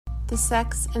The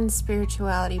Sex and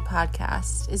Spirituality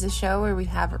Podcast is a show where we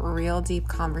have real deep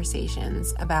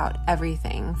conversations about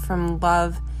everything from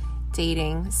love,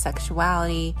 dating,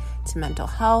 sexuality, to mental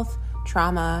health,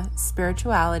 trauma,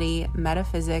 spirituality,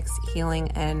 metaphysics,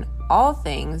 healing, and all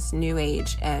things new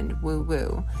age and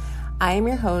woo-woo. I am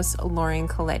your host, Lauren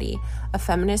Coletti, a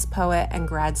feminist poet and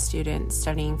grad student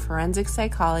studying forensic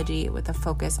psychology with a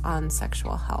focus on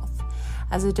sexual health.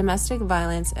 As a domestic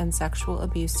violence and sexual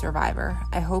abuse survivor,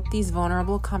 I hope these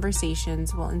vulnerable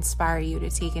conversations will inspire you to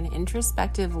take an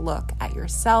introspective look at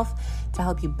yourself to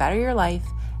help you better your life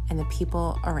and the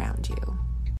people around you.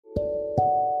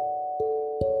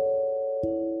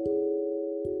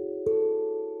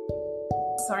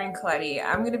 Lauren Coletti,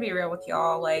 I'm going to be real with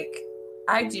y'all.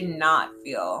 I do not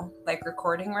feel like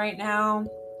recording right now,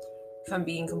 if I'm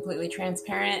being completely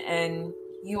transparent. And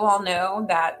you all know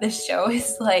that this show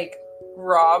is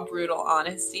raw, brutal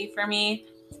honesty for me.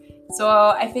 So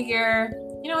I figure,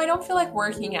 I don't feel like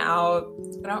working out.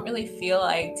 I don't really feel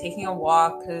like taking a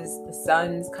walk because the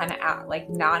sun's kind of out,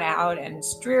 not out, and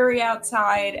it's dreary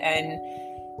outside. And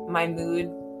my mood,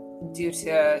 due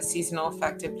to seasonal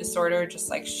affective disorder,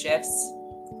 just shifts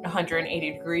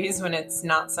 180 degrees when it's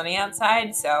not sunny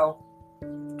outside. So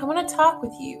I want to talk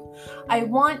with you. I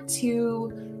want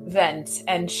to vent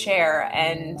and share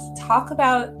and talk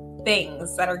about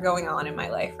things that are going on in my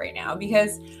life right now,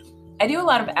 because I do a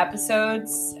lot of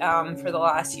episodes for the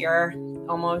last year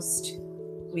almost.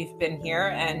 We've been here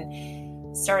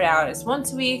and start out as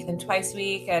once a week, then twice a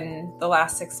week, and the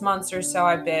last 6 months or so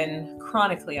I've been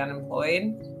chronically unemployed,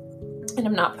 and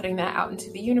I'm not putting that out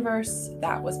into the universe.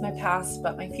 That was my past,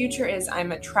 but my future is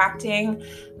I'm attracting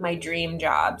my dream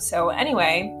job. So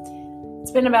anyway, it's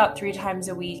been about 3 times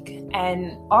a week,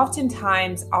 and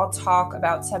oftentimes I'll talk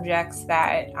about subjects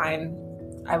that I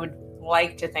would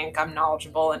like to think I'm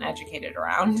knowledgeable and educated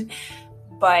around,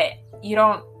 but you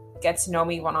don't get to know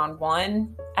me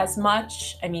one-on-one as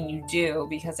much. I mean, you do,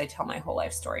 because I tell my whole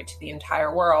life story to the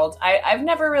entire world. I've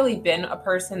never really been a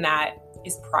person that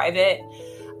is private.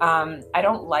 I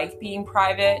don't like being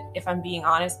private, if I'm being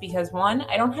honest, because 1,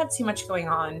 I don't have too much going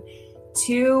on.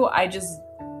 2, I just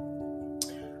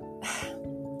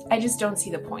don't see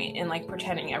the point in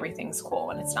pretending everything's cool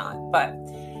when it's not. But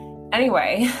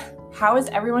anyway, how is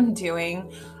everyone doing?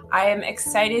 I am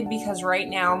excited because right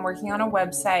now I'm working on a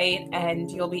website and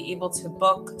you'll be able to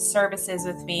book services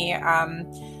with me.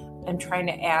 I'm trying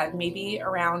to add maybe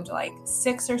around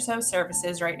 6 or so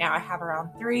services. Right now I have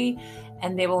around 3,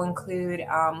 and they will include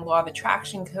law of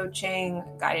attraction coaching,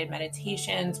 guided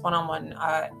meditations, one-on-one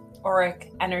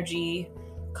auric energy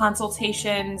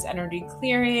consultations, energy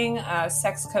clearing,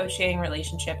 sex coaching,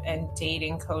 relationship and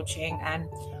dating coaching, and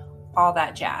all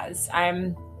that jazz.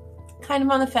 I'm kind of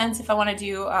on the fence if I want to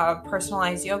do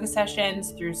personalized yoga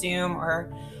sessions through Zoom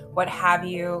or what have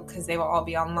you, because they will all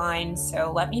be online.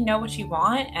 So let me know what you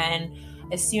want, and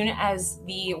as soon as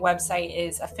the website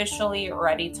is officially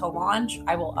ready to launch,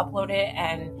 I will upload it,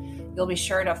 and you'll be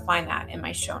sure to find that in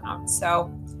my show notes. So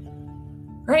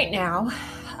right now,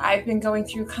 I've been going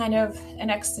through kind of an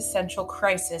existential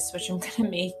crisis, which I'm going to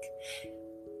make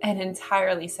an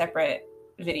entirely separate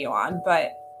video on.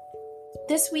 But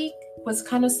this week was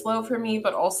kind of slow for me,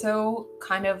 but also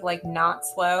kind of not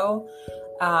slow.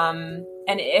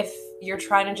 And if you're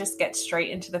trying to just get straight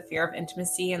into the fear of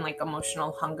intimacy and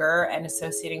emotional hunger and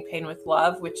associating pain with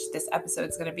love, which this episode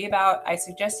is going to be about, I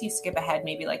suggest you skip ahead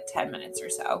maybe 10 minutes or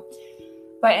so.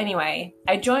 But anyway,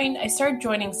 I started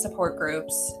joining support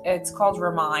groups. It's called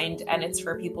Remind, and it's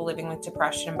for people living with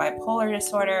depression and bipolar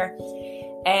disorder.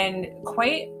 And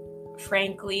quite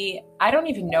frankly, I don't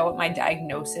even know what my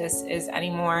diagnosis is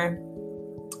anymore.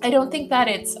 I don't think that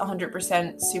it's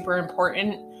 100% super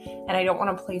important, and I don't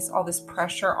want to place all this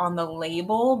pressure on the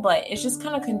label, but it's just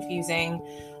kind of confusing.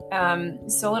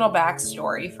 So a little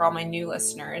backstory for all my new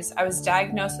listeners. I was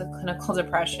diagnosed with clinical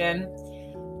depression,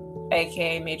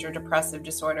 aka major depressive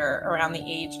disorder, around the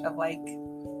age of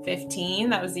 15.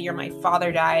 That was the year my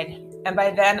father died. And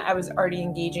by then I was already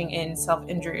engaging in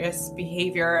self-injurious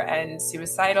behavior and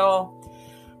suicidal.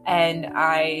 And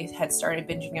I had started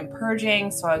binging and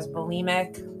purging, so I was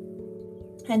bulimic.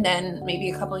 And then maybe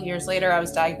a couple of years later, I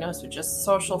was diagnosed with just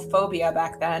social phobia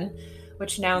back then,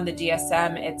 which now in the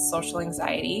DSM, it's social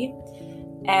anxiety.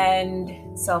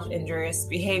 And self-injurious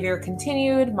behavior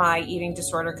continued. My eating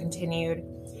disorder continued.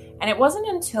 And it wasn't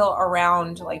until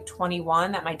around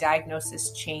 21 that my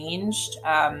diagnosis changed.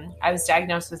 I was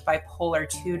diagnosed with bipolar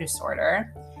 2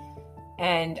 disorder,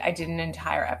 and I did an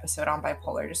entire episode on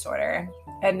bipolar disorder.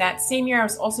 And that same year, I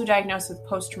was also diagnosed with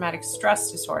post-traumatic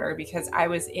stress disorder because I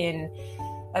was in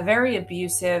a very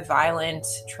abusive, violent,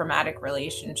 traumatic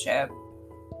relationship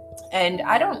And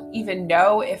I don't even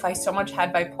know if I so much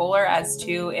had bipolar as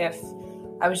to if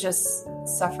I was just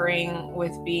suffering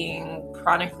with being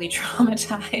chronically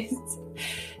traumatized.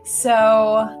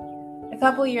 So a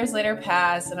couple years later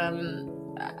passed, and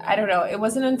I don't know, it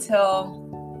wasn't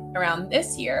until around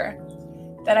this year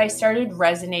that I started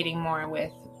resonating more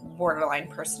with borderline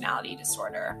personality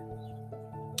disorder.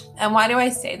 And why do I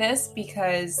say this?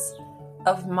 Because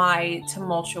of my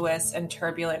tumultuous and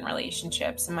turbulent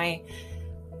relationships and my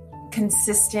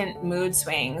consistent mood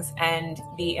swings and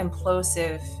the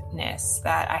implosiveness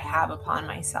that I have upon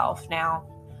myself. Now,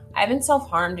 I haven't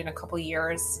self-harmed in a couple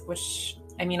years, which,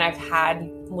 I mean, I've had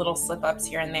little slip-ups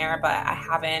here and there, but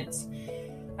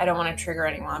I don't want to trigger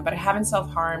anyone, but I haven't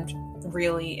self-harmed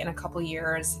really in a couple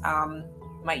years.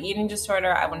 My eating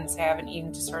disorder, I wouldn't say I have an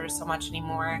eating disorder so much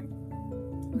anymore,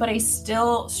 but I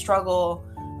still struggle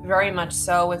very much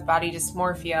so with body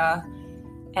dysmorphia.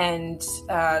 And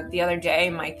the other day,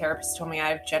 my therapist told me I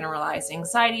have generalized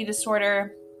anxiety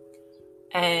disorder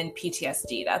and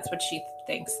PTSD. That's what she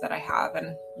thinks that I have.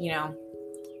 And, you know,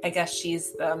 I guess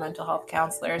she's the mental health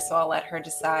counselor, so I'll let her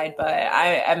decide. But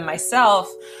I am myself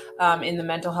in the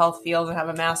mental health field and have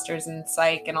a master's in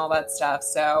psych and all that stuff.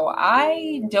 So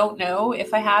I don't know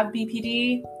if I have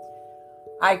BPD.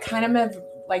 I kind of am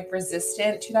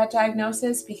resistant to that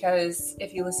diagnosis, because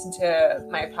if you listen to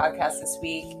my podcast this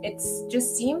week, it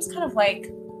just seems kind of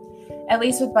like, at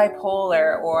least with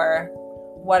bipolar or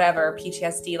whatever,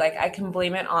 PTSD, like I can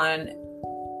blame it on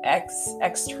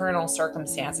external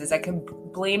circumstances. I can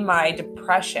blame my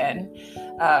depression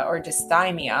or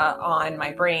dysthymia on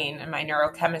my brain and my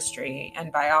neurochemistry and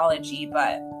biology.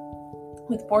 But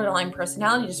with borderline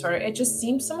personality disorder, it just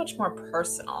seems so much more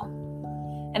personal.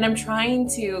 And I'm trying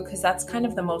to, because that's kind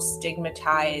of the most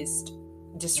stigmatized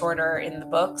disorder in the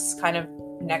books, kind of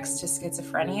next to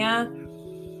schizophrenia.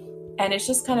 And it's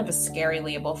just kind of a scary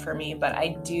label for me, but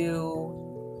I do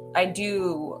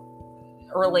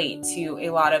relate to a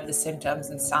lot of the symptoms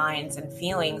and signs and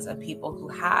feelings of people who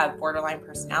have borderline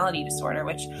personality disorder,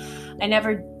 which I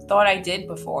never thought I did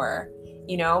before,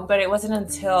 you know, but it wasn't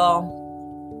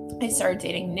until I started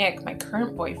dating Nick, my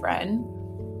current boyfriend,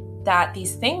 that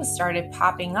these things started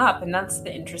popping up. And that's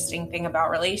the interesting thing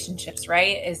about relationships,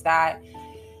 right? Is that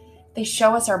they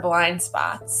show us our blind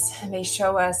spots. They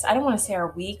show us, I don't want to say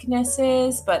our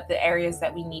weaknesses, but the areas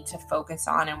that we need to focus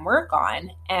on and work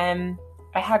on. And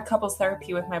I had couples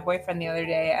therapy with my boyfriend the other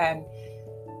day, and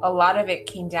a lot of it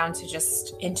came down to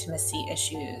just intimacy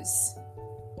issues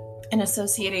and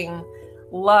associating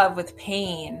love with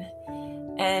pain.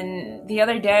 And the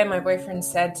other day, my boyfriend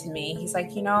said to me, he's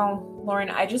like, you know, Lauren,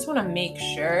 I just want to make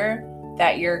sure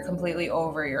that you're completely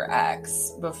over your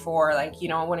ex before, like, you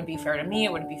know, it wouldn't be fair to me.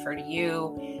 It wouldn't be fair to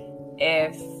you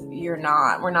if we're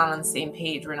not on the same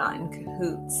page. We're not in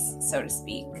cahoots, so to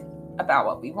speak, about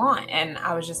what we want. And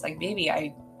I was just like, baby,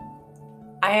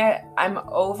 I'm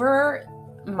over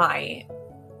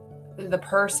the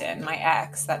person, my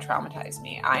ex that traumatized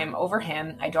me. I am over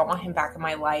him. I don't want him back in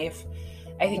my life.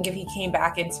 I think if he came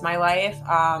back into my life,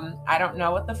 I don't know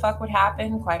what the fuck would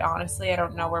happen. Quite honestly, I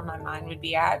don't know where my mind would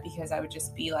be at, because I would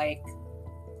just be like,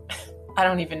 I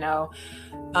don't even know.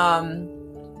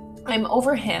 I'm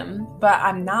over him, but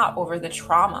I'm not over the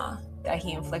trauma that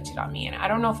he inflicted on me. And I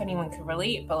don't know if anyone could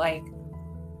relate, but like,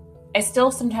 I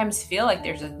still sometimes feel like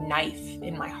there's a knife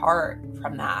in my heart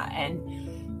from that.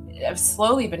 And I've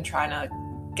slowly been trying to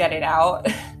get it out,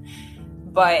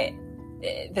 but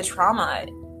the trauma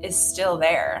is still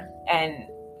there. And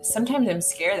sometimes I'm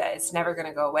scared that it's never going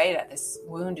to go away, that this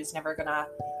wound is never going to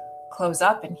close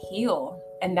up and heal.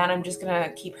 And then I'm just going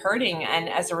to keep hurting. And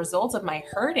as a result of my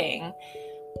hurting,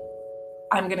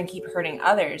 I'm going to keep hurting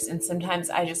others. And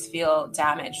sometimes I just feel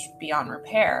damaged beyond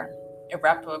repair,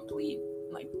 irreparably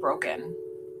like broken.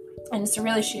 And it's a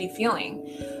really shitty feeling.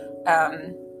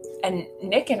 And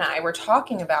Nick and I were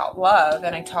talking about love,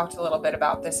 and I talked a little bit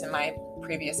about this in my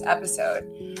previous episode.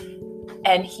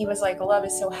 And he was like, love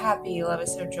is so happy, love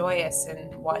is so joyous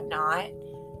and whatnot.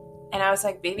 And I was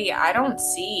like, baby, I don't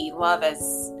see love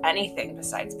as anything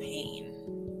besides pain.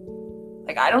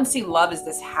 Like, I don't see love as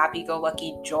this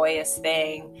happy-go-lucky, joyous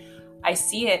thing. I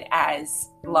see it as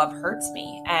love hurts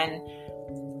me. And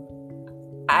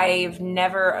I've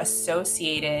never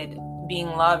associated being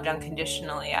loved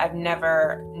unconditionally. I've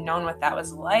never known what that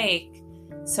was like.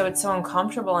 So it's so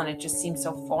uncomfortable, and it just seems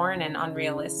so foreign and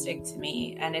unrealistic to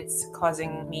me. And it's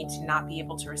causing me to not be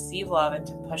able to receive love and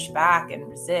to push back and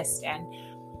resist. And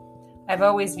I've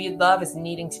always viewed love as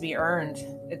needing to be earned.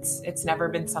 It's never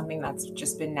been something that's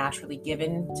just been naturally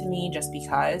given to me just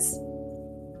because.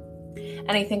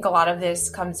 And I think a lot of this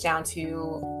comes down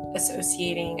to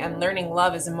associating and learning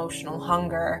love as emotional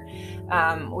hunger,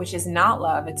 which is not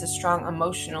love. It's a strong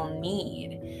emotional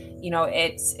need.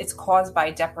 It's caused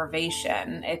by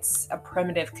deprivation. It's a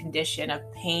primitive condition of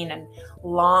pain and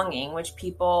longing, which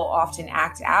people often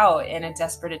act out in a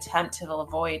desperate attempt to fill a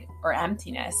void or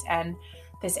emptiness. And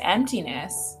this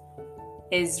emptiness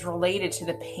is related to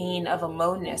the pain of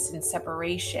aloneness and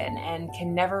separation, and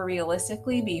can never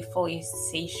realistically be fully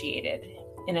satiated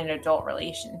in an adult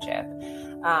relationship.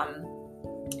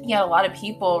 A lot of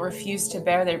people refuse to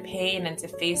bear their pain and to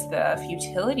face the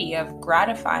futility of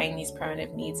gratifying these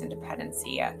primitive needs and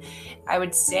dependency. I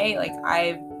would say,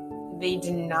 they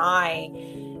deny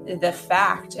the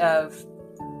fact of,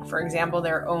 for example,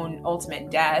 their own ultimate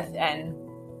death, and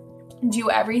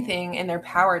do everything in their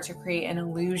power to create an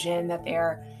illusion that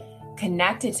they're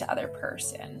connected to other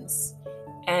persons.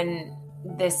 And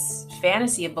this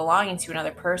fantasy of belonging to another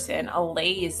person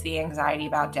allays the anxiety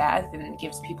about death and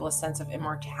gives people a sense of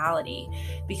immortality,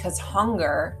 because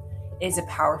hunger is a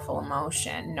powerful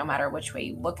emotion, no matter which way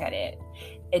you look at it.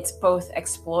 It's both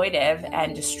exploitive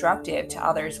and destructive to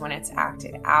others when it's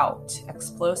acted out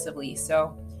explosively.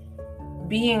 So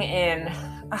being in,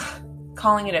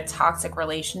 calling it a toxic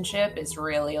relationship is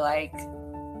really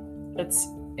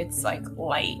it's like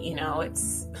light,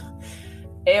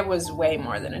 it was way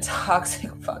more than a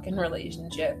toxic fucking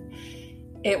relationship.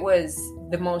 It was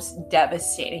the most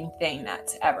devastating thing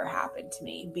that's ever happened to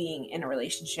me, being in a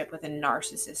relationship with a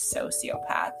narcissist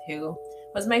sociopath who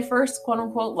was my first quote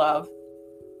unquote love.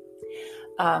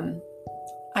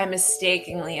 I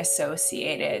mistakenly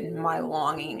associated my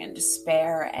longing and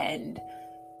despair and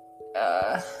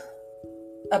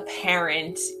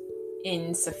apparent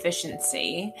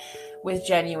insufficiency with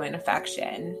genuine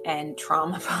affection, and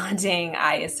trauma bonding.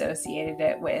 I associated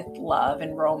it with love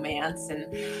and romance, and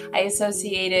I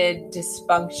associated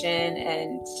dysfunction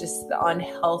and just the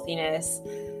unhealthiness.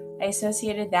 I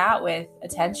associated that with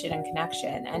attention and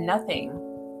connection, and nothing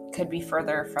could be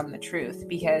further from the truth,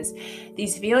 because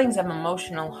these feelings of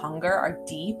emotional hunger are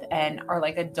deep and are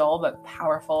like a dull but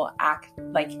powerful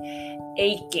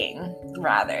aching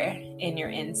rather in your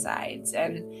insides.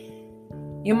 And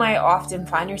you might often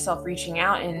find yourself reaching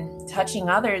out and touching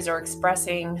others or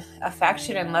expressing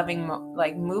affection and loving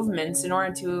movements in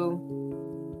order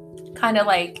to kind of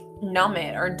numb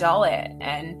it or dull it.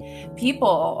 And people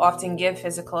often give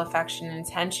physical affection and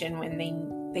attention when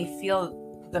they feel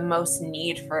the most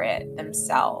need for it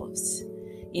themselves,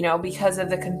 because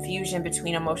of the confusion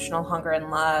between emotional hunger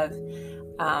and love.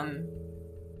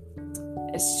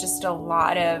 It's just a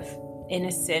lot of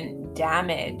innocent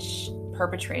damage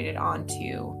perpetrated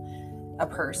onto a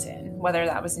person, whether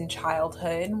that was in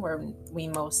childhood where we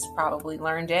most probably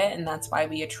learned it, and that's why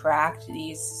we attract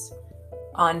these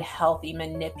unhealthy,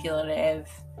 manipulative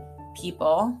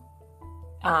people.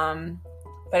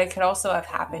 But it could also have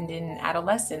happened in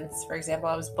adolescence. For example,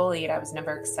 I was bullied. I was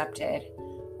never accepted.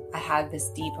 I had this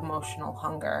deep emotional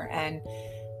hunger, and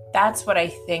that's what I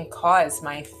think caused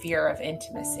my fear of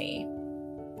intimacy.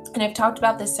 And I've talked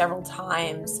about this several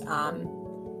times,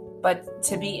 but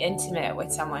to be intimate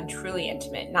with someone, truly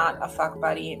intimate, not a fuck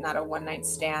buddy, not a one-night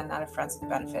stand, not a friends with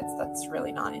benefits, that's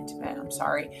really not intimate. I'm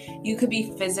sorry. You could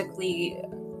be physically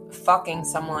fucking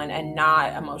someone and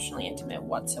not emotionally intimate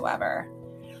whatsoever.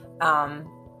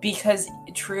 Because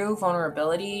true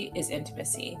vulnerability is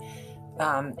intimacy.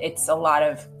 It's a lot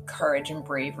of courage and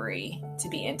bravery to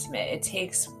be intimate. It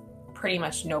takes pretty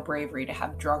much no bravery to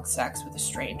have drunk sex with a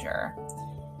stranger.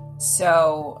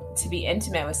 So to be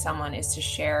intimate with someone is to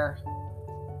share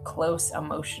close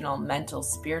emotional, mental,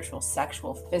 spiritual,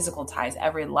 sexual, physical ties,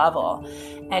 every level.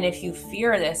 And if you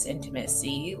fear this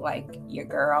intimacy, like your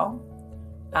girl,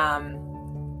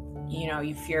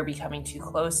 you fear becoming too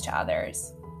close to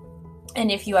others. And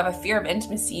if you have a fear of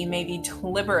intimacy, you may be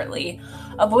deliberately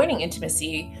avoiding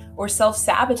intimacy or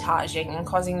self-sabotaging and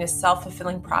causing this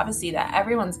self-fulfilling prophecy that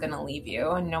everyone's going to leave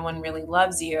you and no one really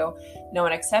loves you, no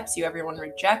one accepts you, everyone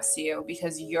rejects you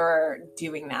because you're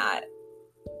doing that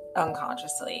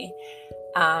unconsciously.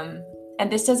 And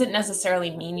this doesn't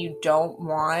necessarily mean you don't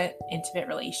want intimate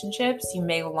relationships. You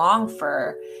may long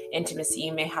for intimacy,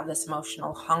 you may have this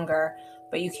emotional hunger,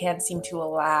 but you can't seem to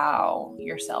allow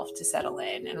yourself to settle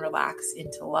in and relax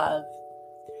into love.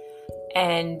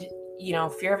 And,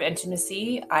 fear of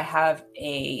intimacy, I have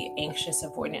a anxious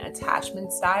avoidant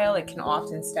attachment style. It can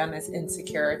often stem as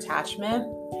insecure attachment,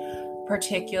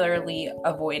 particularly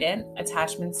avoidant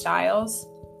attachment styles.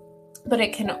 But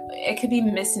it could be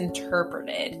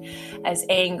misinterpreted as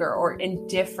anger or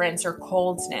indifference or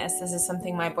coldness. This is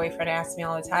something my boyfriend asks me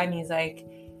all the time. He's like,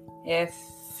 if,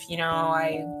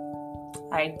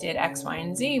 I did X, Y,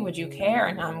 and Z. Would you care?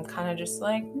 And I'm kind of just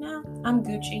like, no, I'm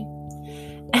Gucci.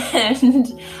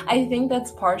 And I think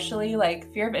that's partially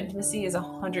like fear of intimacy is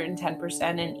 110%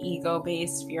 an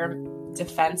ego-based fear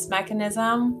defense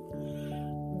mechanism.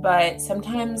 But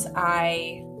sometimes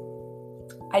I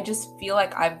just feel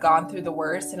like I've gone through the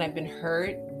worst and I've been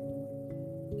hurt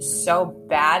so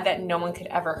bad that no one could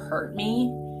ever hurt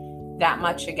me that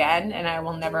much again. And I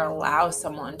will never allow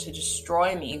someone to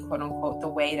destroy me, quote unquote, the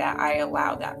way that I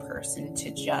allowed that person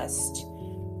to just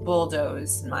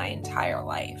bulldoze my entire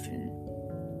life. And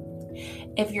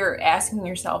if you're asking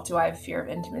yourself, do I have fear of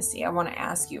intimacy? I want to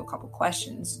ask you a couple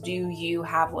questions. Do you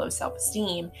have low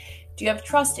self-esteem? Do you have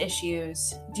trust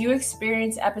issues? Do you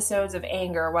experience episodes of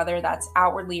anger, whether that's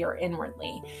outwardly or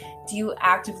inwardly? Do you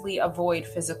actively avoid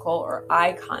physical or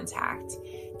eye contact?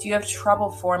 Do you have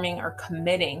trouble forming or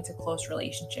committing to close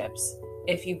relationships?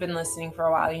 If you've been listening for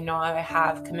a while, you know I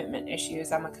have commitment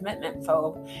issues. I'm a commitment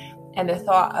phobe. And the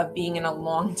thought of being in a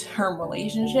long-term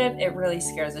relationship, it really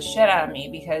scares the shit out of me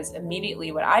because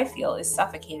immediately what I feel is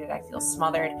suffocated. I feel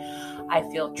smothered. I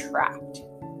feel trapped.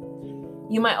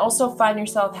 You might also find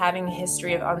yourself having a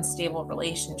history of unstable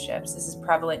relationships. This is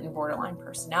prevalent in borderline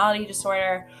personality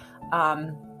disorder.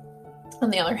 On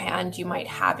the other hand, you might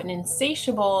have an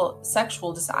insatiable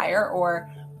sexual desire,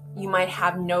 or you might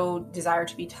have no desire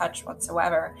to be touched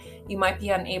whatsoever. You might be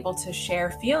unable to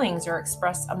share feelings or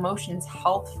express emotions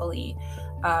healthfully,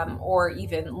 or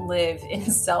even live in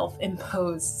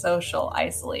self-imposed social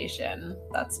isolation.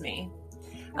 That's me.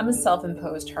 I'm a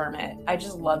self-imposed hermit. I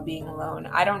just love being alone.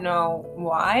 I don't know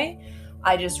why.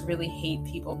 I just really hate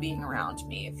people being around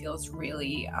me. It feels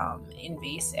really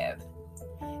invasive.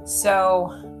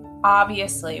 So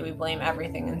obviously we blame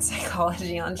everything in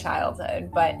psychology on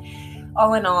childhood, but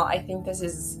all in all, I think this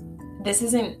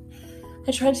isn't,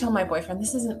 I try to tell my boyfriend,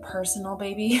 this isn't personal,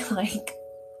 baby. Like,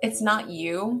 it's not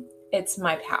you, it's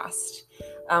my past.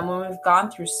 When we've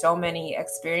gone through so many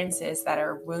experiences that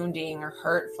are wounding or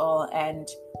hurtful and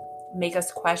make us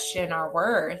question our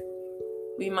worth,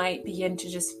 we might begin to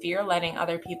just fear letting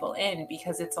other people in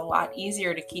because it's a lot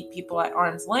easier to keep people at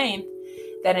arm's length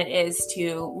than it is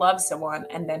to love someone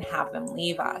and then have them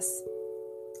leave us.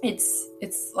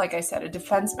 It's like I said, a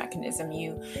defense mechanism.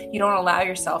 You don't allow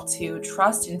yourself to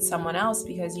trust in someone else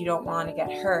because you don't want to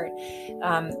get hurt.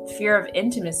 Fear of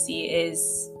intimacy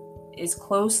is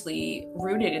closely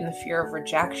rooted in the fear of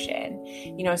rejection.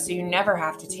 So you never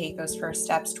have to take those first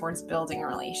steps towards building a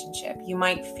relationship. You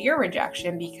might fear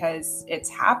rejection because it's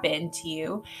happened to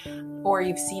you or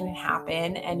you've seen it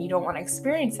happen and you don't want to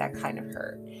experience that kind of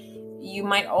hurt. You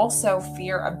might also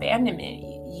fear abandonment.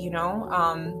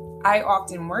 I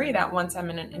often worry that once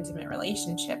I'm in an intimate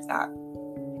relationship that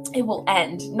it will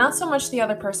end. Not so much the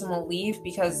other person will leave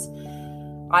because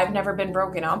I've never been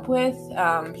broken up with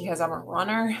because I'm a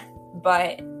runner,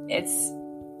 but it's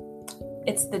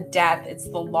the death, it's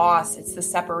the loss, it's the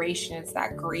separation, it's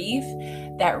that grief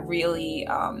that really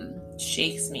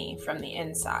shakes me from the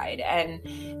inside. And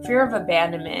fear of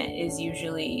abandonment is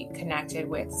usually connected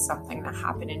with something that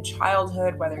happened in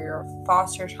childhood, whether you're a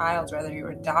foster child, whether you're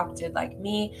adopted like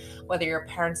me, whether your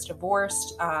parents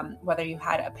divorced, whether you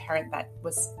had a parent that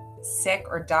was sick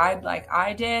or died like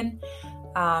I did.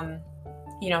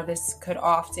 This could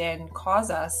often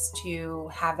cause us to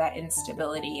have that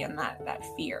instability and that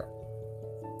fear.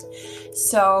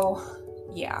 So,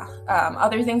 yeah.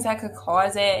 Other things that could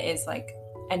cause it is like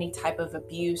any type of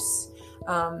abuse,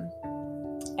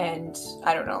 and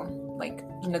I don't know, like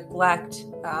neglect,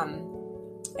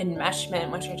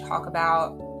 enmeshment, which I talk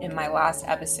about in my last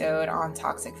episode on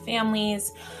toxic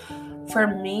families. For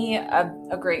me,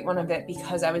 a great one of it,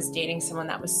 because I was dating someone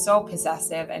that was so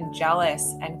possessive and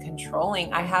jealous and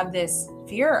controlling. I have this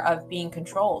fear of being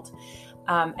controlled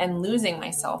and losing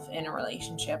myself in a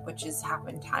relationship, which has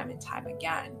happened time and time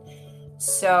again.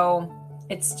 So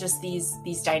it's just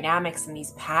these dynamics and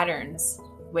these patterns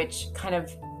which kind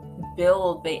of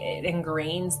it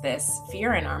ingrains this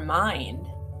fear in our mind.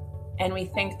 And we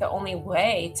think the only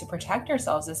way to protect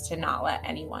ourselves is to not let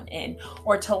anyone in,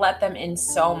 or to let them in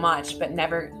so much, but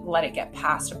never let it get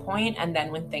past a point. And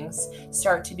then when things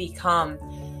start to become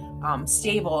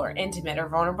stable or intimate or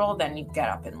vulnerable, then you get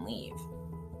up and leave.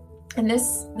 And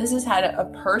this has had a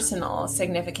personal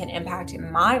significant impact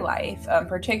in my life,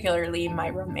 particularly my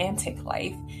romantic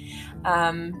life.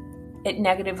 It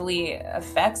negatively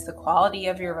affects the quality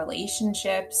of your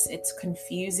relationships. It's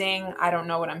confusing. I don't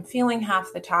know what I'm feeling half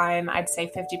the time. I'd say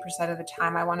 50% of the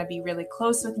time I want to be really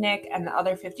close with Nick, and the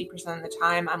other 50% of the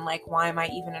time I'm like, why am I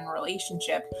even in a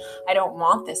relationship? I don't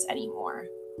want this anymore.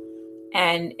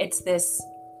 And it's this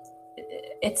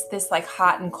it's this like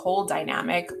hot and cold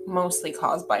dynamic, mostly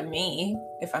caused by me,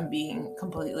 if I'm being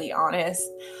completely honest.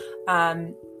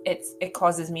 It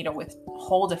causes me to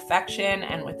withhold affection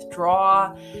and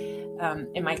withdraw.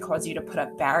 It might cause you to put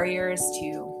up barriers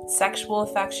to sexual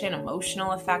affection,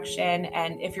 emotional affection.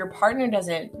 And if your partner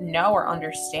doesn't know or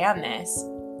understand this,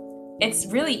 it's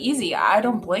really easy. I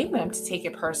don't blame them to take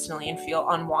it personally and feel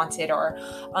unwanted or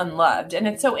unloved. And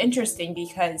it's so interesting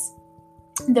because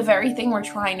the very thing we're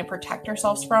trying to protect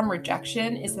ourselves from,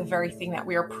 rejection, is the very thing that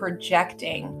we are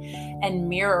projecting and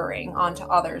mirroring onto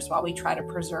others while we try to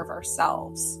preserve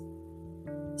ourselves.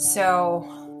 So,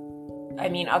 I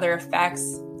mean, other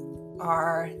effects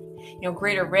are,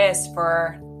 greater risk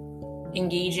for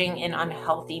engaging in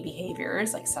unhealthy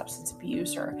behaviors like substance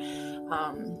abuse or,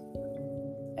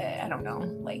 I don't know,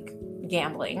 like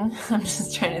gambling. I'm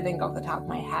just trying to think off the top of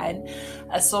my head.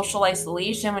 A social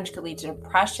isolation, which could lead to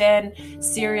depression,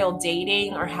 serial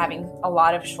dating, or having a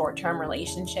lot of short-term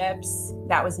relationships.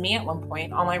 That was me at one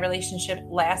point. All my relationships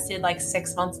lasted like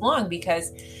 6 months long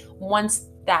because once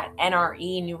that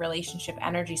NRE, new relationship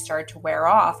energy, started to wear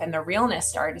off and the realness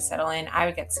started to settle in, I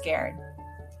would get scared.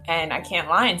 And I can't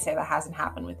lie and say that hasn't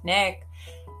happened with Nick.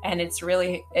 And it's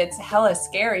hella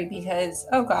scary because,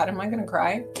 oh God, am I going to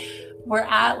cry? We're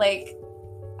at like,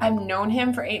 I've known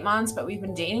him for 8 months, but we've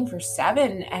been dating for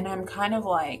 7. And I'm kind of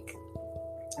like,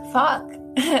 fuck,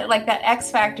 like that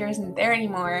X factor isn't there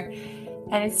anymore.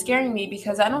 And it's scaring me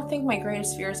because I don't think my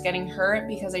greatest fear is getting hurt,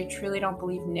 because I truly don't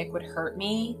believe Nick would hurt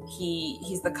me.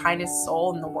 He's the kindest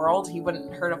soul in the world. He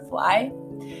wouldn't hurt a fly.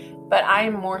 But I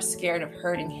am more scared of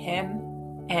hurting him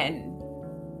and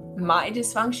my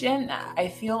dysfunction. I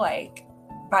feel like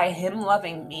by him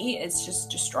loving me, it's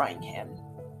just destroying him.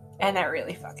 And that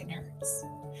really fucking hurts.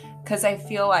 Because I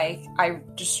feel like I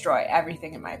destroy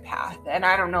everything in my path. And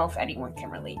I don't know if anyone can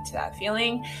relate to that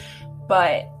feeling,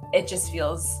 but it just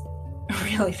feels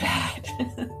really bad.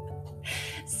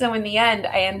 So in the end,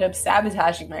 I end up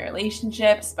sabotaging my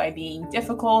relationships by being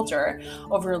difficult or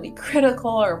overly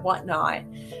critical or whatnot.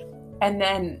 And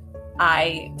then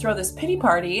I throw this pity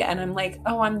party and I'm like,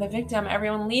 oh, I'm the victim.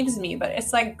 Everyone leaves me. But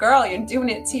it's like, girl, you're doing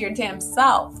it to your damn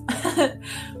self.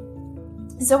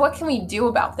 So what can we do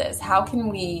about this? How can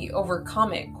we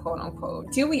overcome it, quote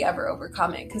unquote? Do we ever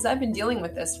overcome it? Because I've been dealing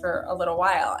with this for a little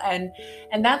while. And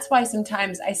that's why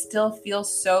sometimes I still feel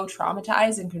so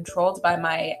traumatized and controlled by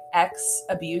my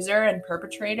ex-abuser and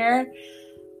perpetrator.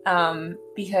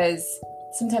 Because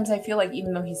sometimes I feel like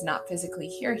even though he's not physically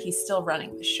here, he's still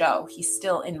running the show. He's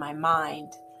still in my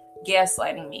mind,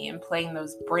 gaslighting me and playing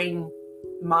those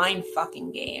mind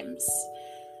fucking games.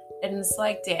 And it's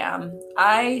like, damn,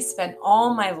 I spent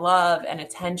all my love and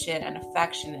attention and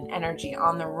affection and energy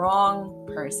on the wrong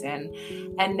person.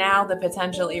 And now the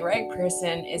potentially right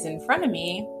person is in front of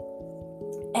me.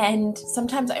 And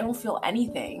sometimes I don't feel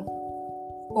anything.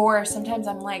 Or sometimes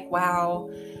I'm like, wow,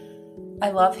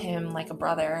 I love him like a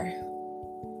brother.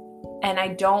 And I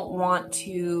don't want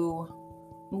to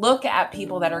look at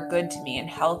people that are good to me and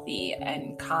healthy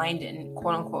and kind and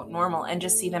quote unquote normal and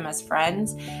just see them as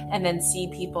friends, and then see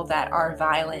people that are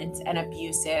violent and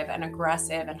abusive and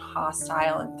aggressive and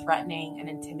hostile and threatening and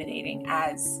intimidating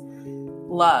as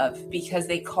love, because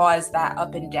they cause that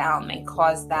up and down. They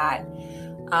cause that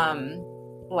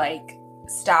like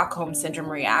Stockholm syndrome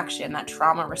reaction, that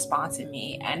trauma response in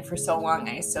me. And for so long,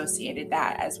 I associated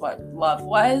that as what love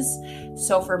was.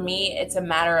 So for me, it's a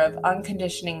matter of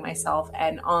unconditioning myself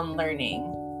and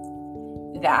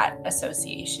unlearning that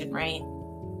association, right?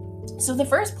 So the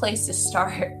first place to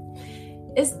start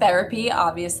is therapy,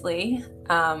 obviously.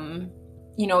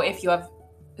 If you have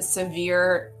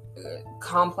severe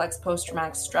complex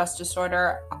post-traumatic stress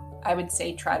disorder, I would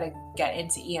say try to get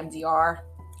into EMDR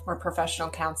or professional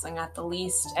counseling at the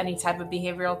least, any type of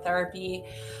behavioral therapy.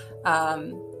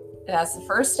 That's the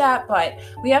first step, but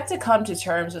we have to come to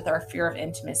terms with our fear of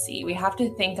intimacy. We have to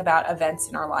think about events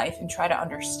in our life and try to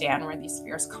understand where these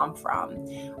fears come from.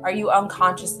 Are you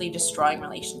unconsciously destroying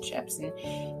relationships? And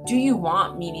do you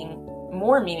want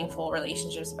more meaningful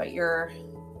relationships, but you're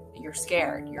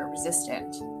scared, you're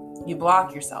resistant, you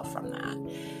block yourself from that?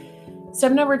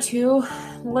 Step number 2,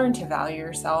 learn to value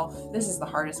yourself. This is the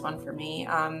hardest one for me.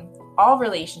 All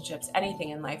relationships,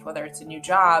 anything in life, whether it's a new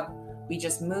job, we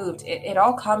just moved, it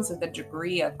all comes with a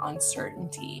degree of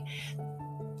uncertainty.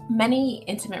 Many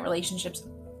intimate relationships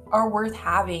are worth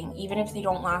having, even if they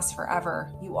don't last forever.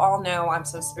 You all know I'm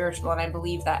so spiritual, and I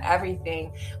believe that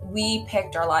everything, we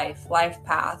picked our life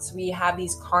paths. We have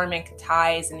these karmic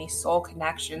ties and these soul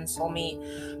connections,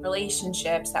 soulmate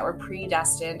relationships that were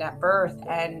predestined at birth,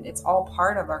 and it's all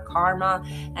part of our karma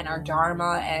and our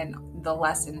dharma and the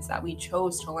lessons that we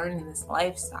chose to learn in this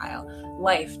lifetime.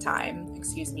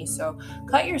 So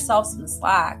cut yourself some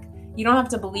slack. You don't have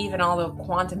to believe in all the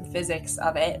quantum physics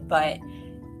of it, but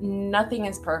nothing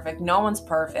is perfect. No one's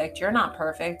perfect. You're not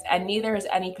perfect, and neither is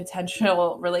any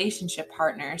potential relationship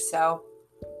partner. So,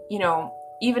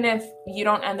 even if you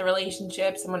don't end the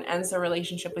relationship, someone ends the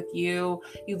relationship with you,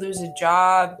 you lose a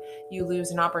job, you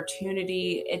lose an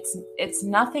opportunity. It's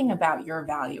nothing about your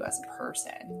value as a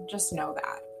person. Just know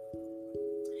that.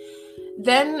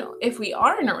 Then if we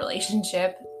are in a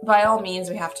relationship, by all means,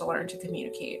 we have to learn to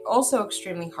communicate. Also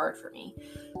extremely hard for me.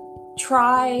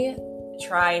 Try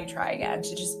again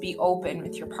to just be open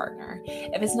with your partner.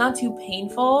 If it's not too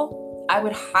painful, I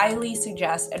would highly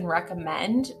suggest and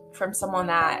recommend, from someone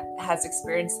that has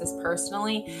experienced this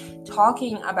personally,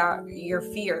 talking about your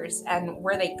fears and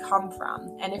where they come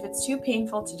from. And if it's too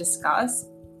painful to discuss,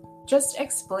 just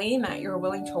explain that you're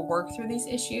willing to work through these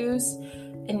issues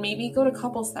and maybe go to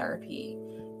couples therapy.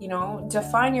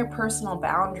 Define your personal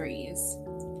boundaries.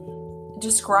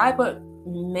 Describe what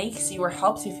makes you or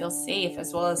helps you feel safe,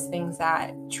 as well as things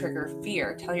that trigger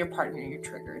fear. Tell your partner your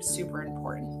triggers, super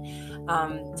important.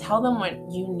 Tell them what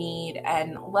you need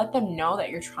and let them know that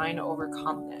you're trying to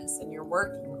overcome this and you're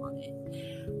working on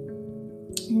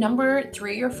it. Number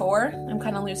 3 or 4, I'm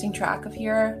kind of losing track of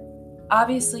here.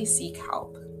 Obviously, seek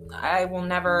help. I will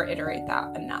never iterate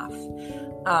that enough.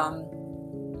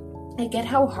 I get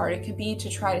how hard it could be to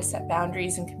try to set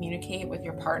boundaries and communicate with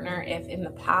your partner if in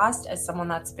the past, as someone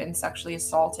that's been sexually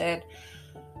assaulted,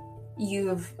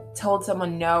 you've told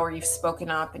someone no, or you've spoken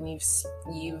up and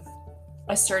you've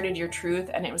asserted your truth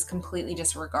and it was completely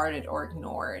disregarded or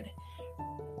ignored.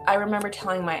 I remember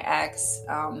telling my ex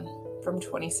from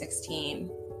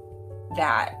 2016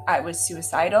 that I was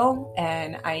suicidal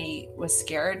and I was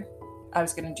scared I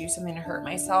was going to do something to hurt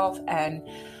myself, and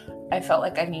I felt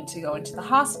like I need to go into the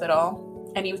hospital.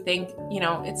 And you think,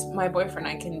 it's my boyfriend,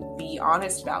 I can be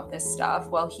honest about this stuff.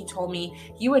 Well, he told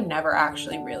me, you would never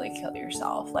actually really kill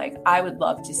yourself. Like, I would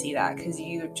love to see that because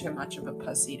you're too much of a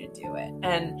pussy to do it.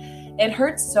 And it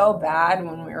hurts so bad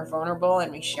when we're vulnerable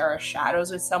and we share our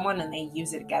shadows with someone and they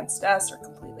use it against us or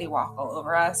completely walk all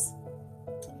over us.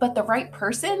 But the right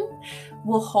person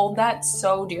will hold that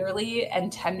so dearly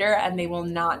and tender, and they will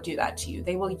not do that to you.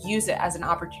 They will use it as an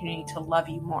opportunity to love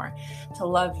you more, to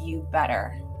love you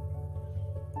better.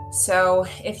 So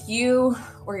if you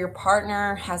or your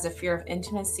partner has a fear of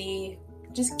intimacy,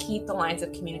 just keep the lines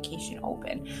of communication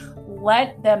open.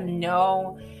 Let them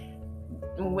know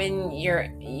when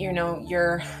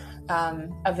you're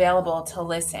available to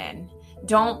listen.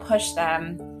 Don't push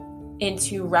them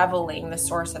into reveling the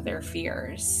source of their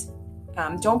fears.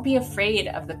 Don't be afraid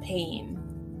of the pain.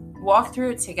 Walk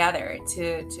through it together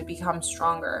to become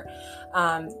stronger.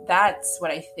 That's what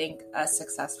I think a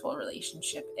successful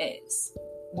relationship is.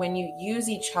 When you use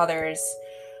each other's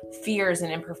fears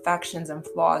and imperfections and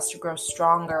flaws to grow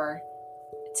stronger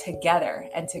together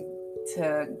and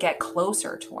to get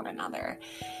closer to one another.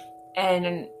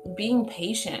 And being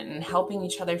patient and helping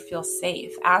each other feel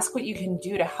safe. Ask what you can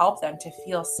do to help them to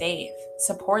feel safe.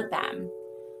 Support them.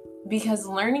 Because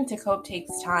learning to cope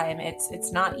takes time.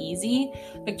 It's not easy,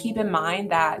 but keep in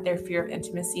mind that their fear of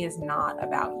intimacy is not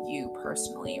about you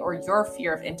personally, or your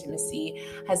fear of intimacy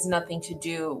has nothing to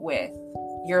do with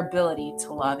your ability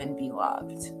to love and be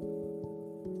loved.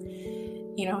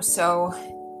 So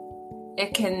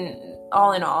it can,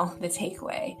 all in all, the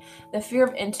takeaway, the fear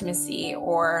of intimacy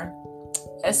or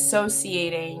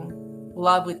associating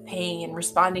love with pain and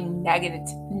responding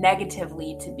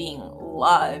negatively to being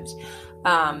loved,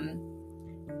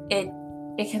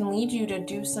 it can lead you to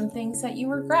do some things that you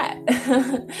regret.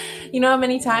 How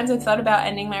many times I've thought about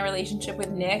ending my relationship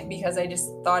with Nick because I just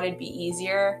thought it'd be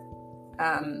easier,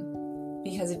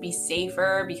 because it'd be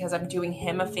safer, because I'm doing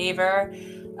him a favor,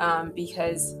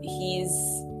 because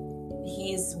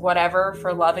he's whatever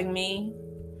for loving me.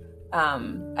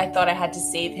 I thought I had to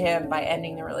save him by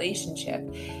ending the relationship.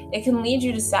 It can lead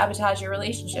you to sabotage your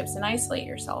relationships and isolate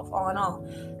yourself, all in all.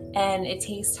 And it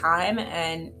takes time,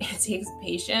 and it takes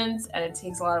patience, and it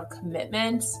takes a lot of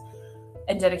commitment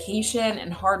and dedication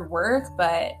and hard work.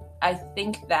 But I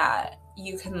think that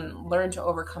you can learn to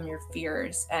overcome your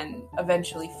fears and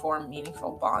eventually form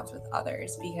meaningful bonds with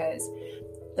others, because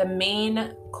the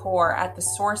main core at the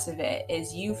source of it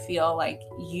is you feel like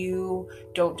you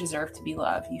don't deserve to be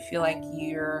loved. You feel like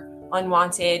you're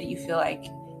unwanted. You feel like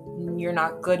you're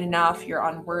not good enough. You're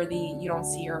unworthy. You don't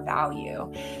see your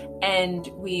value. And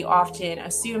we often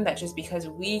assume that just because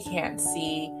we can't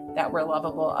see that we're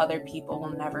lovable, other people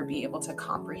will never be able to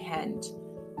comprehend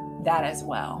that as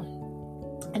well.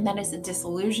 And that is a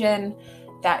disillusion.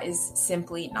 That is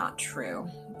simply not true.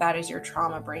 that is your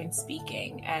trauma brain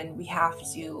speaking, and we have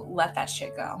to let that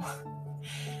shit go.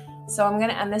 So I'm going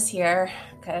to end this here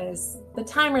because the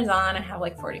timer's on. I have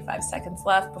like 45 seconds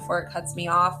left before it cuts me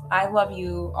off. I love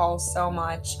you all so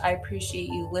much. I appreciate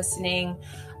you listening.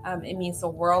 It means the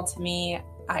world to me.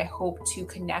 I hope to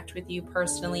connect with you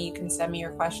personally. You can send me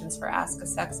your questions for Ask a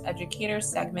Sex Educator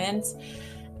segment.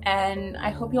 And I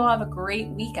hope you all have a great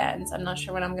weekend. I'm not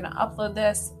sure when I'm going to upload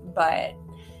this, but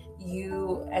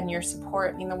you and your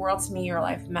support mean the world to me. Your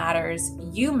life matters.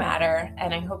 You matter.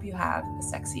 And I hope you have a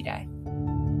sexy day.